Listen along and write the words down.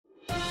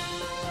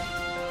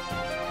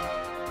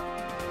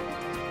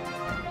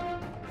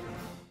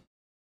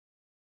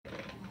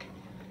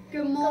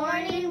Good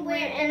morning, We're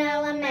in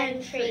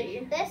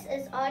elementary. This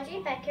is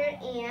Audrey Becker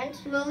and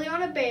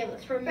Liliana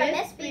Bayless from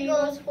Miss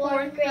Beagle's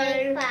 4th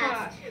grade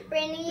class,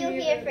 bringing you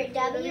here for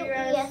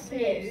W.E.S.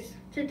 News.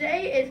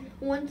 Today is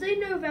Wednesday,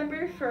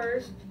 November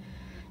 1st,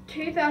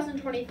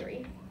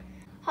 2023.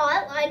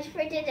 Hot lunch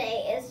for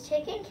today is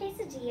chicken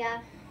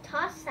quesadilla,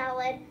 tossed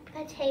salad,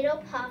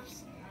 potato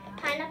puffs,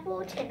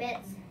 pineapple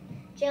tibbets,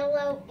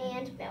 Jell-O,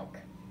 and milk.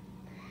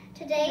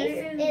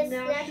 Today is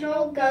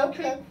National Go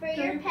Cook for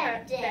Your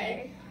Pet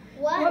Day.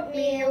 What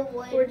meal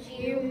would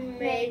you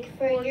make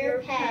for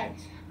your pet?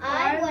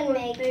 I would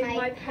make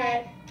my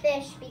pet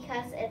fish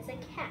because it's a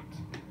cat.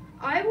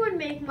 I would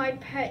make my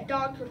pet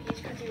dog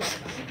cookies because he loves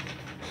them.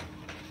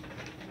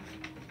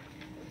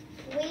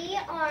 We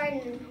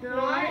are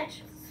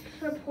not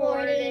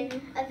supporting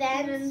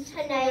events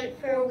tonight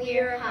for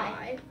Weir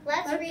High.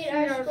 Let's read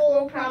our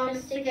school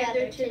promise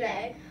together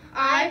today.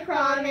 I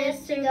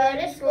promise to go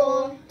to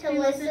school, to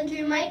listen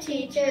to my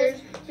teachers,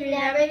 to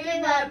never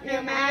give up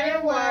no matter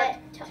what,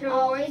 to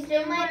always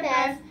do my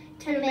best,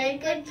 to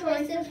make good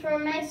choices for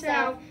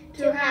myself,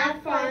 to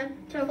have fun,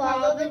 to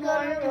follow the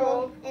golden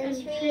rule,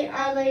 and treat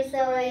others the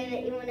way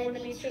that you want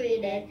to be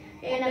treated,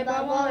 and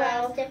above all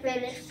else, to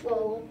finish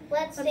school.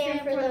 Let's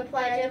stand for the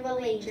Pledge of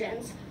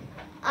Allegiance.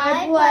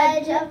 I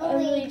pledge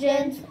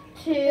allegiance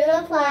to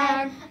the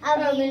flag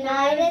of the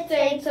United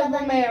States of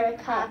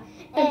America,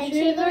 and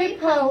to the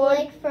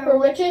republic for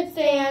which it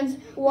stands,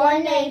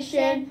 one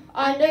nation,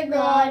 under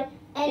God,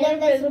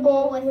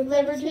 indivisible, with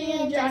liberty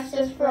and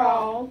justice for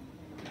all.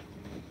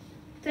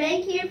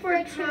 Thank you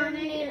for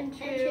tuning in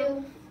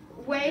to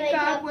Wake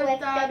Up with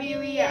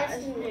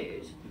W.E.S.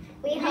 News.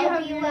 We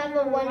hope you have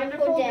a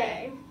wonderful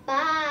day. Bye.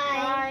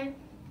 Bye.